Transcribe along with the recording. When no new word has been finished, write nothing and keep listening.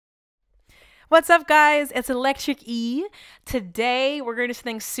What's up, guys? It's Electric E. Today, we're going to do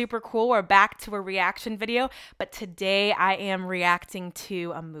something super cool. We're back to a reaction video, but today I am reacting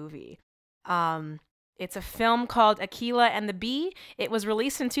to a movie. It's a film called Akeelah and the Bee. It was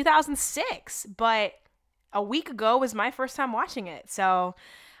released in 2006, but a week ago was my first time watching it. So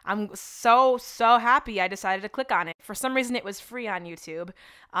I'm so happy I decided to click on it. For some reason, it was free on YouTube.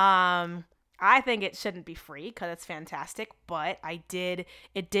 I think it shouldn't be free because it's fantastic, but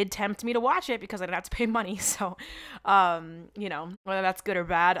it did tempt me to watch it because I didn't have to pay money. So, whether that's good or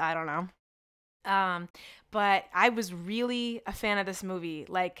bad, I don't know. But I was really a fan of this movie.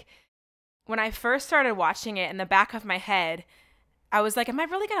 Like, when I first started watching it, in the back of my head, I was like, am I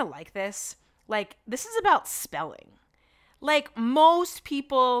really going to like this? Like, this is about spelling. Like, most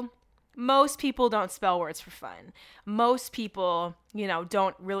people don't spell words for fun. Most people,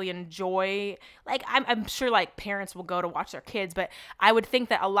 don't really enjoy, like, I'm sure, like, parents will go to watch their kids, but I would think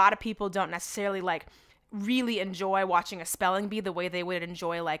that a lot of people don't necessarily, like, really enjoy watching a spelling bee the way they would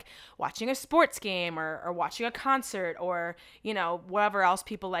enjoy, like, watching a sports game or watching a concert or, whatever else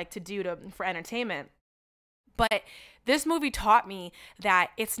people like to do for entertainment. But this movie taught me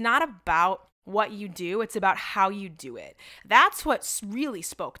that it's not about what you do, it's about how you do it. That's what really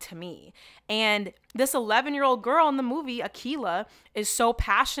spoke to me. And this 11-year-old girl in the movie, Akeelah, is so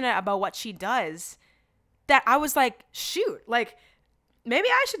passionate about what she does that I was like, shoot, like, maybe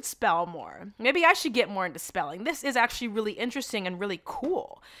I should spell more. Maybe I should get more into spelling. This is actually really interesting and really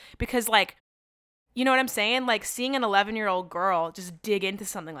cool because, like, you know what I'm saying? Like, seeing an 11-year-old girl just dig into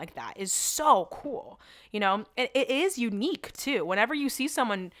something like that is so cool. It is unique too. Whenever you see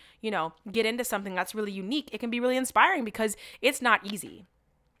someone, get into something that's really unique, it can be really inspiring because it's not easy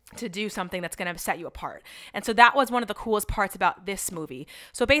to do something that's going to set you apart. And so that was one of the coolest parts about this movie.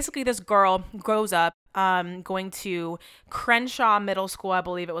 So basically this girl grows up going to Crenshaw Middle School, I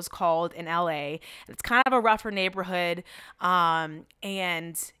believe it was called, in LA. It's kind of a rougher neighborhood. And,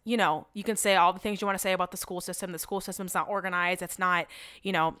 you can say all the things you want to say about the school system. The school system's not organized. It's not,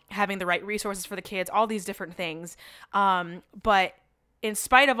 having the right resources for the kids, all these different things. But in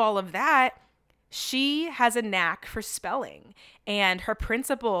spite of all of that, she has a knack for spelling, and her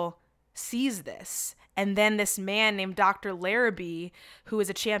principal sees this. And then this man named Dr. Larrabee, who is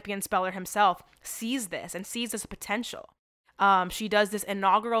a champion speller himself, sees this and sees this potential. She does this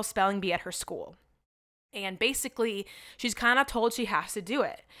inaugural spelling bee at her school. And basically, she's kind of told she has to do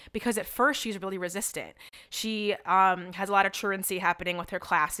it because at first she's really resistant. She has a lot of truancy happening with her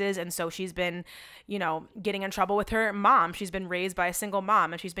classes. And so she's been, getting in trouble with her mom. She's been raised by a single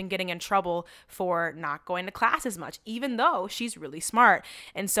mom and she's been getting in trouble for not going to class as much, even though she's really smart.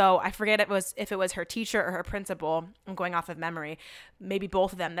 And so I forget if it was her teacher or her principal, I'm going off of memory, maybe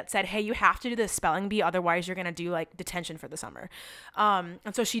both of them, that said, hey, you have to do this spelling bee. Otherwise, you're going to do like detention for the summer. And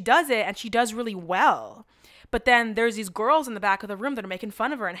so she does it and she does really well. But then there's these girls in the back of the room that are making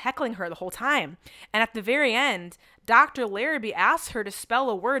fun of her and heckling her the whole time. And at the very end, Dr. Larrabee asks her to spell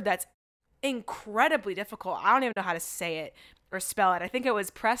a word that's incredibly difficult. I don't even know how to say it or spell it. I think it was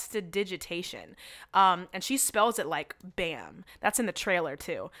prestidigitation. And she spells it like bam. That's in the trailer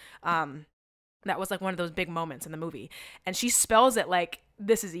too. That was like one of those big moments in the movie. And she spells it like,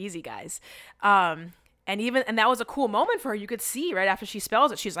 this is easy, guys. And that was a cool moment for her. You could see right after she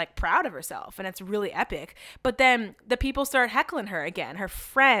spells it, she's like proud of herself and it's really epic. But then the people start heckling her again. Her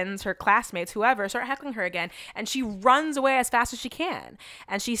friends, her classmates, whoever start heckling her again. And she runs away as fast as she can.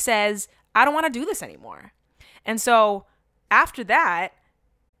 And she says, I don't want to do this anymore. And so after that,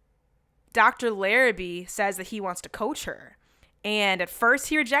 Dr. Larrabee says that he wants to coach her. And at first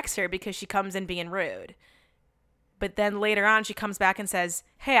he rejects her because she comes in being rude. But then later on, she comes back and says,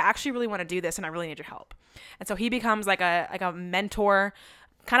 hey, I actually really want to do this and I really need your help. And so he becomes like a mentor,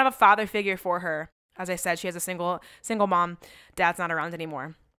 kind of a father figure for her. As I said, she has a single mom. Dad's not around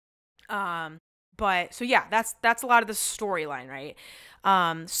anymore. But so yeah, that's a lot of the storyline, right?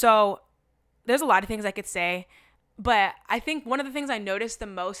 So there's a lot of things I could say. But I think one of the things I noticed the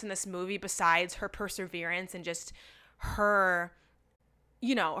most in this movie, besides her perseverance and just her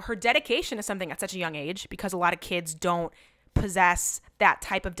dedication to something at such a young age, because a lot of kids don't possess that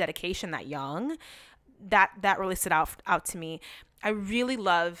type of dedication that young, that really stood out to me. I really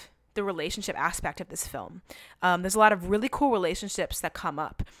love the relationship aspect of this film. There's a lot of really cool relationships that come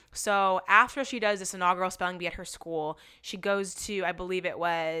up. So after she does this inaugural spelling bee at her school, she goes to, I believe it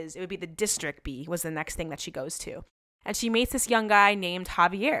would be the district bee was the next thing that she goes to. And she meets this young guy named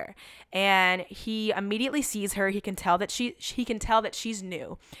Javier, and he immediately sees her. He can tell that she's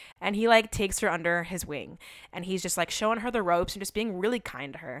new, and he like takes her under his wing, and he's just like showing her the ropes and just being really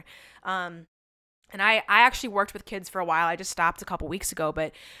kind to her. And I actually worked with kids for a while. I just stopped a couple weeks ago,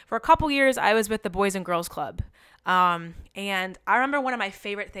 but for a couple years, I was with the Boys and Girls Club. And I remember one of my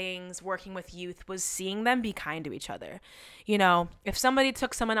favorite things working with youth was seeing them be kind to each other. You know, if somebody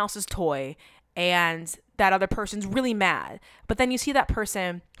took someone else's toy and that other person's really mad, but then you see that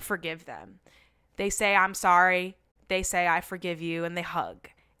person forgive them. They say, I'm sorry. They say, I forgive you, and they hug.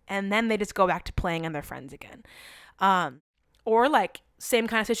 And then they just go back to playing and they're friends again. Or like same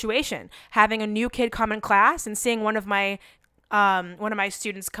kind of situation, having a new kid come in class and seeing one of my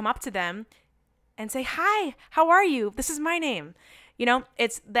students come up to them and say, hi, how are you? This is my name. You know,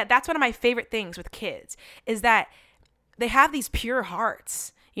 that's one of my favorite things with kids is that they have these pure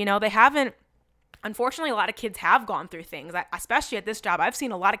hearts. You know, unfortunately, a lot of kids have gone through things, especially at this job. I've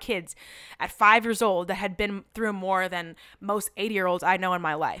seen a lot of kids at 5 years old that had been through more than most 80-year-olds I know in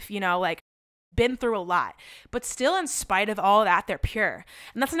my life, you know, like been through a lot, but still in spite of all that, they're pure.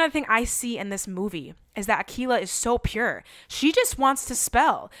 And that's another thing I see in this movie is that Akeelah is so pure. She just wants to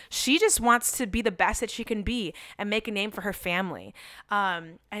spell. She just wants to be the best that she can be and make a name for her family.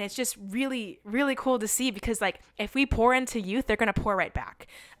 And it's just really, really cool to see because like if we pour into youth, they're going to pour right back.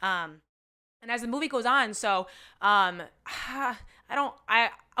 And as the movie goes on, so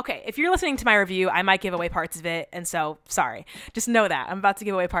okay, if you're listening to my review, I might give away parts of it. And so, sorry, just know that I'm about to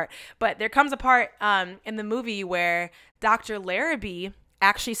give away part. But there comes a part in the movie where Dr. Larrabee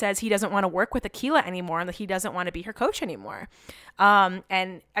actually says he doesn't want to work with Akeelah anymore and that he doesn't want to be her coach anymore.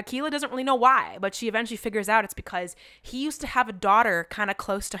 And Akeelah doesn't really know why, but she eventually figures out it's because he used to have a daughter kind of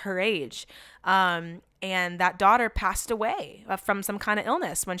close to her age. And that daughter passed away from some kind of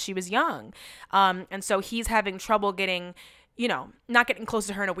illness when she was young. And so he's having trouble getting, you know, not getting close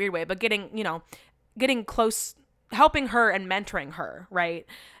to her in a weird way, but getting close, helping her and mentoring her, right?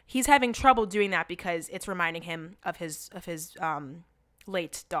 He's having trouble doing that because it's reminding him of his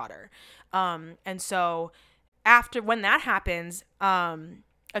late daughter. And so when that happens,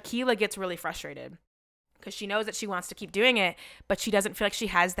 Akeelah gets really frustrated because she knows that she wants to keep doing it, but she doesn't feel like she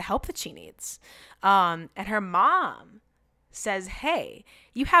has the help that she needs. And her mom says, hey,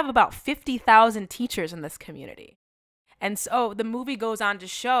 you have about 50,000 teachers in this community. And so the movie goes on to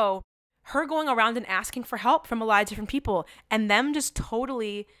show her going around and asking for help from a lot of different people and them just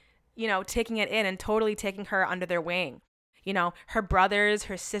totally, you know, taking it in and totally taking her under their wing. You know, her brothers,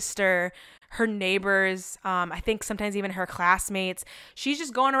 her sister, her neighbors, I think sometimes even her classmates. She's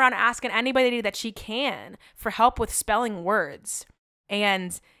just going around asking anybody that she can for help with spelling words.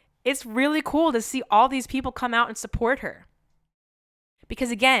 And it's really cool to see all these people come out and support her.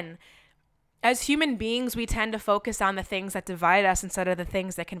 Because again, as human beings, we tend to focus on the things that divide us instead of the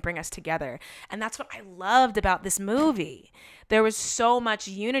things that can bring us together. And that's what I loved about this movie. There was so much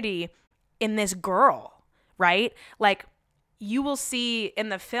unity in this girl, right? Like, you will see in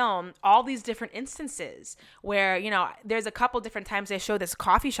the film all these different instances where, you know, there's a couple different times they show this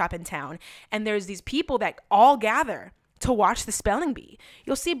coffee shop in town and there's these people that all gather to watch the spelling bee.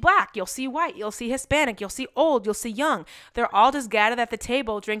 You'll see black, you'll see white, you'll see Hispanic, you'll see old, you'll see young. They're all just gathered at the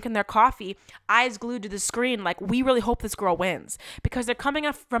table drinking their coffee, eyes glued to the screen like, we really hope this girl wins. Because they're coming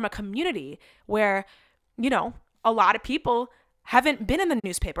up from a community where, you know, a lot of people haven't been in the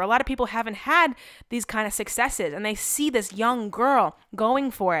newspaper. A lot of people haven't had these kind of successes, and they see this young girl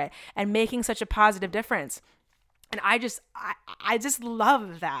going for it and making such a positive difference. And I just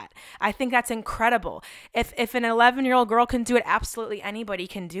love that. I think that's incredible. If an 11-year-old girl can do it, absolutely anybody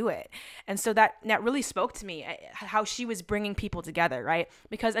can do it. And so that really spoke to me, how she was bringing people together, right?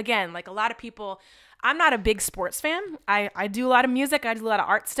 Because again, like a lot of people, I'm not a big sports fan. I do a lot of music. I do a lot of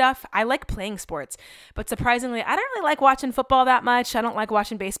art stuff. I like playing sports. But surprisingly, I don't really like watching football that much. I don't like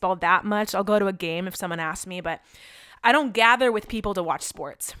watching baseball that much. I'll go to a game if someone asks me, but I don't gather with people to watch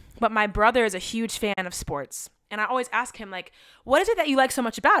sports. But my brother is a huge fan of sports. And I always ask him, like, what is it that you like so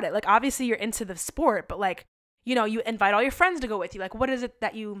much about it? Like, obviously you're into the sport, but like, you know, you invite all your friends to go with you. Like, what is it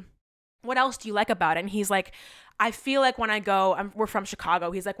that what else do you like about it? And he's like, I feel like when I go, we're from Chicago.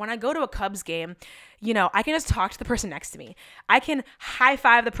 He's like, when I go to a Cubs game, you know, I can just talk to the person next to me. I can high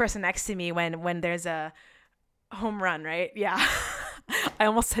five the person next to me when there's a home run, right? Yeah. I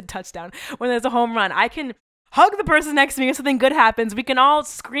almost said touchdown. When there's a home run, I can hug the person next to me if something good happens. We can all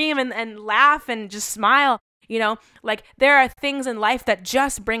scream and laugh and just smile. You know, like there are things in life that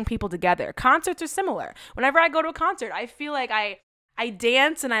just bring people together. Concerts are similar. Whenever I go to a concert, I feel like I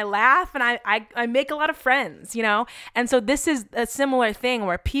dance and I laugh and I make a lot of friends, you know? And so this is a similar thing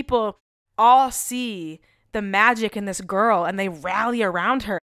where people all see the magic in this girl and they rally around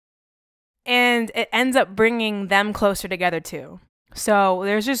her. And it ends up bringing them closer together too. So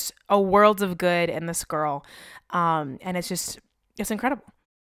there's just a world of good in this girl. And it's incredible.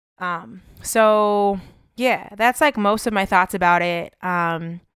 So yeah, that's like most of my thoughts about it.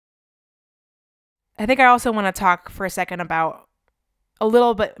 I think I also want to talk for a second about a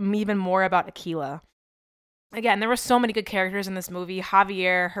little bit even more about Akeelah. Again, there were so many good characters in this movie.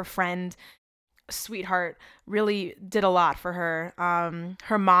 Javier, her friend, sweetheart, really did a lot for her.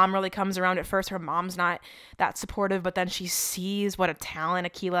 Her mom really comes around at first. Her mom's not that supportive, but then she sees what a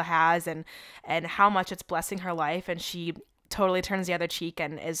talent Akeelah has and how much it's blessing her life, and she totally turns the other cheek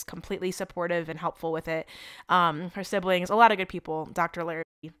and is completely supportive and helpful with it. Her siblings, a lot of good people, Dr. Larry.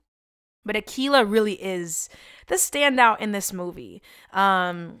 But Akeelah really is the standout in this movie.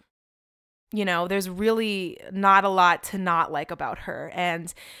 There's really not a lot to not like about her.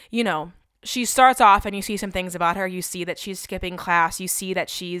 And, she starts off and you see some things about her. You see that she's skipping class. You see that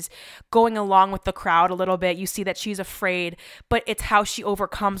she's going along with the crowd a little bit. You see that she's afraid, but it's how she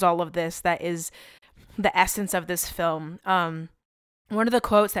overcomes all of this that is the essence of this film. One of the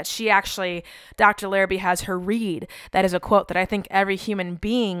quotes that Dr. Larrabee has her read, that is a quote that I think every human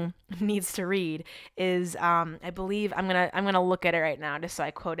being needs to read, is, I believe, I'm gonna look at it right now just so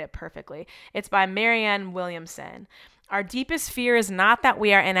I quote it perfectly. It's by Marianne Williamson. Our deepest fear is not that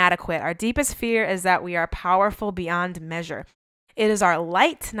we are inadequate. Our deepest fear is that we are powerful beyond measure. It is our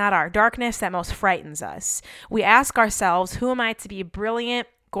light, not our darkness, that most frightens us. We ask ourselves, who am I to be? Brilliant,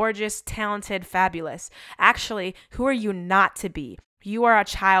 gorgeous, talented, fabulous. Actually, who are you not to be? You are a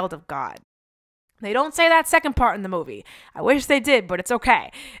child of God. They don't say that second part in the movie. I wish they did, but it's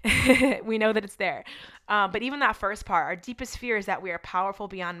okay. We know that it's there. But even that first part, our deepest fear is that we are powerful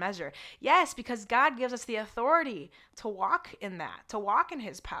beyond measure. Yes, because God gives us the authority to walk in that, to walk in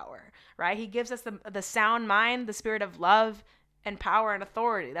his power, right? He gives us the sound mind, the spirit of love and power and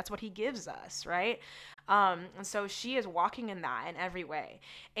authority. That's what he gives us, right? And so she is walking in that in every way.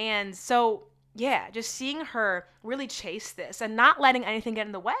 And so yeah, just seeing her really chase this and not letting anything get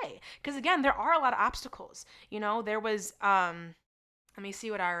in the way. Because again, there are a lot of obstacles. There was, let me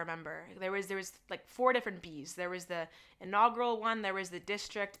see what I remember. There was like 4 different B's. There was the inaugural one, there was the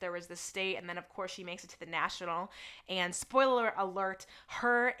district, there was the state, and then of course she makes it to the national. And spoiler alert,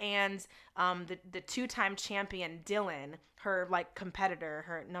 her and the 2-time champion Dylan, her like competitor,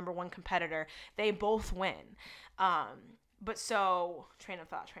 her number 1 competitor, they both win. But so train of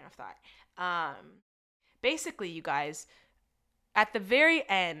thought. Basically, you guys, at the very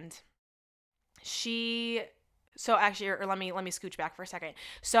end, let me scooch back for a second.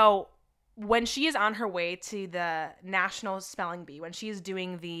 So when she is on her way to the national spelling bee, when she's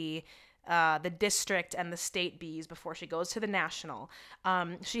doing the district and the state bees before she goes to the national,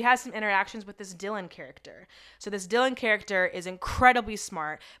 she has some interactions with this Dylan character. So this Dylan character is incredibly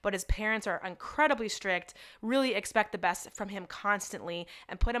smart, but his parents are incredibly strict, really expect the best from him constantly,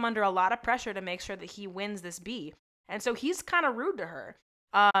 and put him under a lot of pressure to make sure that he wins this bee. And so he's kind of rude to her.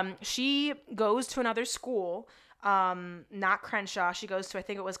 She goes to another school, not Crenshaw. She goes to, I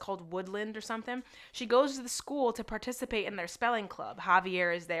think it was called Woodland or something. She goes to the school to participate in their spelling club.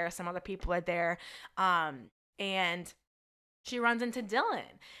 Javier is there. Some other people are there. And she runs into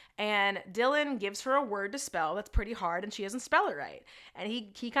Dylan. And Dylan gives her a word to spell that's pretty hard, and she doesn't spell it right. And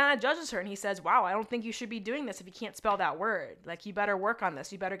he kind of judges her, and he says, wow, I don't think you should be doing this if you can't spell that word. Like, you better work on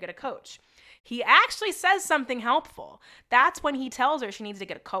this. You better get a coach. He actually says something helpful. That's when he tells her she needs to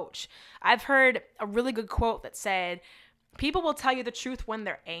get a coach. I've heard a really good quote that said, people will tell you the truth when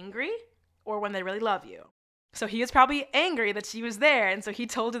they're angry or when they really love you. So he was probably angry that she was there, and so he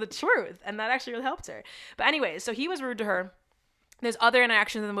told her the truth, and that actually really helped her. But anyway, so he was rude to her. There's other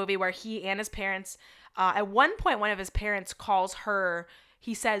interactions in the movie where he and his parents, at one point, one of his parents calls her,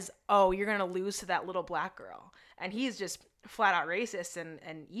 he says, oh, you're going to lose to that little black girl. And he's just flat out racist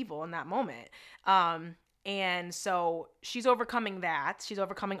and evil in that moment. And so she's overcoming that. She's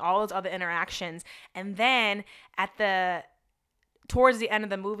overcoming all those other interactions. And then towards the end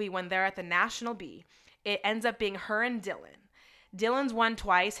of the movie, when they're at the National Bee, it ends up being her and Dylan. Dylan's won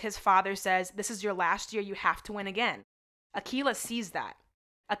twice. His father says, this is your last year. You have to win again. Akeelah sees that.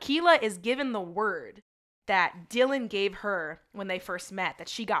 Akeelah is given the word that Dylan gave her when they first met that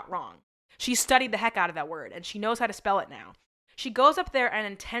she got wrong. She studied the heck out of that word, and she knows how to spell it now. She goes up there and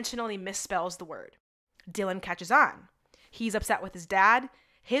intentionally misspells the word. Dylan catches on. He's upset with his dad.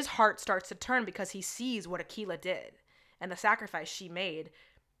 His heart starts to turn because he sees what Akeelah did and the sacrifice she made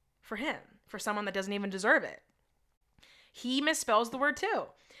for him, for someone that doesn't even deserve it. He misspells the word too.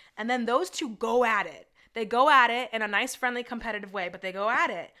 And then those two go at it. They go at it in a nice, friendly, competitive way, but they go at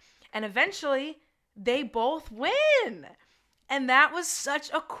it. And eventually, they both win. And that was such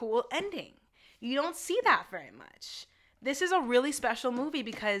a cool ending. You don't see that very much. This is a really special movie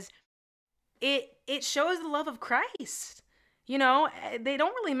because it shows the love of Christ. You know, they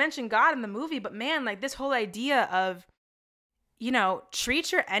don't really mention God in the movie, but man, like this whole idea of, you know,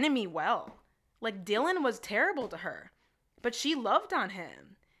 treat your enemy well. Like Dylan was terrible to her, but she loved on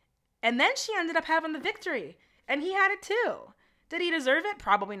him. And then she ended up having the victory, and he had it too. Did he deserve it?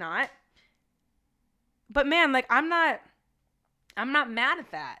 Probably not. But man, like I'm not mad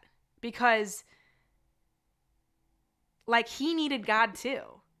at that, because like he needed God too.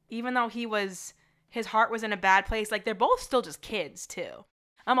 Even though his heart was in a bad place, like they're both still just kids too.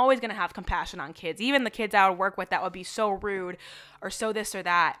 I'm always going to have compassion on kids. Even the kids I would work with that would be so rude or so this or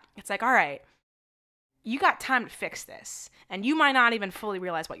that. It's like, all right, you got time to fix this, and you might not even fully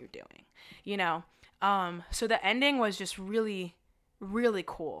realize what you're doing, you know? So the ending was just really, really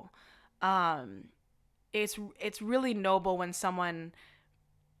cool. It's really noble when someone,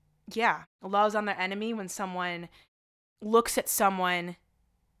 loves on their enemy, when someone looks at someone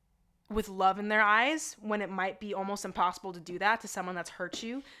with love in their eyes, when it might be almost impossible to do that to someone that's hurt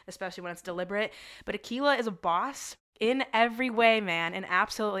you, especially when it's deliberate. But Akeelah is a boss in every way, man, in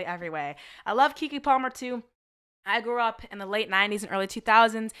absolutely every way. I love Keke Palmer too. I grew up in the late 90s and early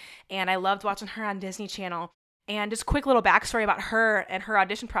 2000s, and I loved watching her on Disney Channel. And just quick little backstory about her and her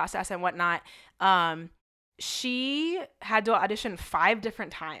audition process and whatnot. She had to audition 5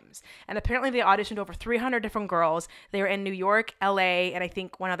 different times. And apparently they auditioned over 300 different girls. They were in New York, LA, and I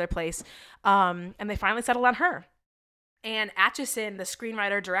think one other place. And they finally settled on her. And Atchison, the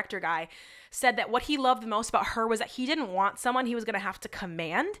screenwriter, director guy, said that what he loved the most about her was that he didn't want someone he was going to have to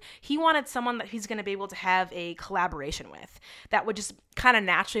command. He wanted someone that he's going to be able to have a collaboration with that would just kind of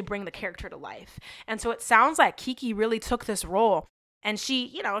naturally bring the character to life. And so it sounds like Keke really took this role, and she,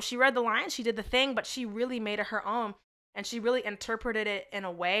 you know, she read the lines, she did the thing, but she really made it her own, and she really interpreted it in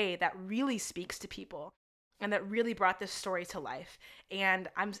a way that really speaks to people and that really brought this story to life. And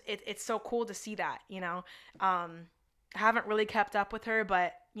it's so cool to see that, you know. I haven't really kept up with her,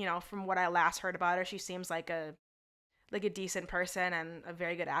 but you know, from what I last heard about her, she seems like a decent person and a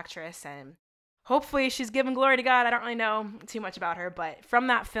very good actress, and hopefully she's giving glory to God. I don't really know too much about her, but from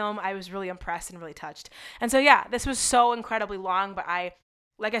that film, I was really impressed and really touched. And so yeah, this was so incredibly long, but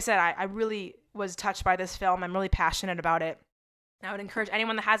like I said, I really was touched by this film. I'm really passionate about it. I would encourage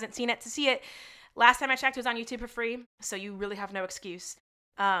anyone that hasn't seen it to see it. Last time I checked, it was on YouTube for free, so you really have no excuse.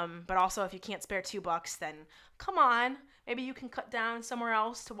 But also, if you can't spare $2, then come on. Maybe you can cut down somewhere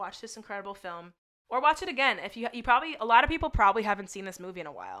else to watch this incredible film, or watch it again. If you probably, a lot of people probably haven't seen this movie in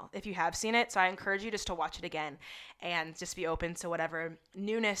a while. If you have seen it, so I encourage you just to watch it again and just be open to whatever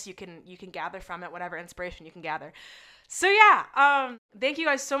newness you can gather from it, whatever inspiration you can gather. So yeah, thank you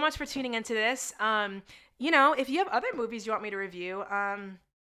guys so much for tuning into this. You know, if you have other movies you want me to review,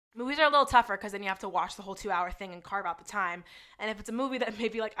 movies are a little tougher because then you have to watch the whole 2-hour thing and carve out the time. And if it's a movie that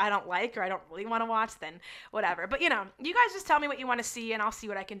maybe like I don't like or I don't really want to watch, then whatever. But you know, you guys just tell me what you want to see and I'll see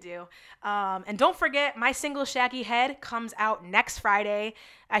what I can do. And don't forget, my single Shaggy Head comes out next Friday.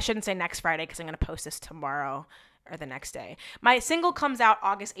 I shouldn't say next Friday because I'm going to post this tomorrow or the next day. My single comes out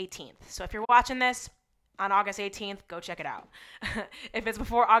August 18th. So if you're watching this on August 18th, go check it out. If it's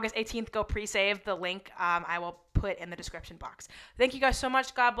before August 18th, go pre-save the link. I will put in the description box. Thank you guys so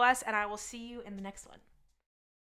much. God bless, and I will see you in the next one.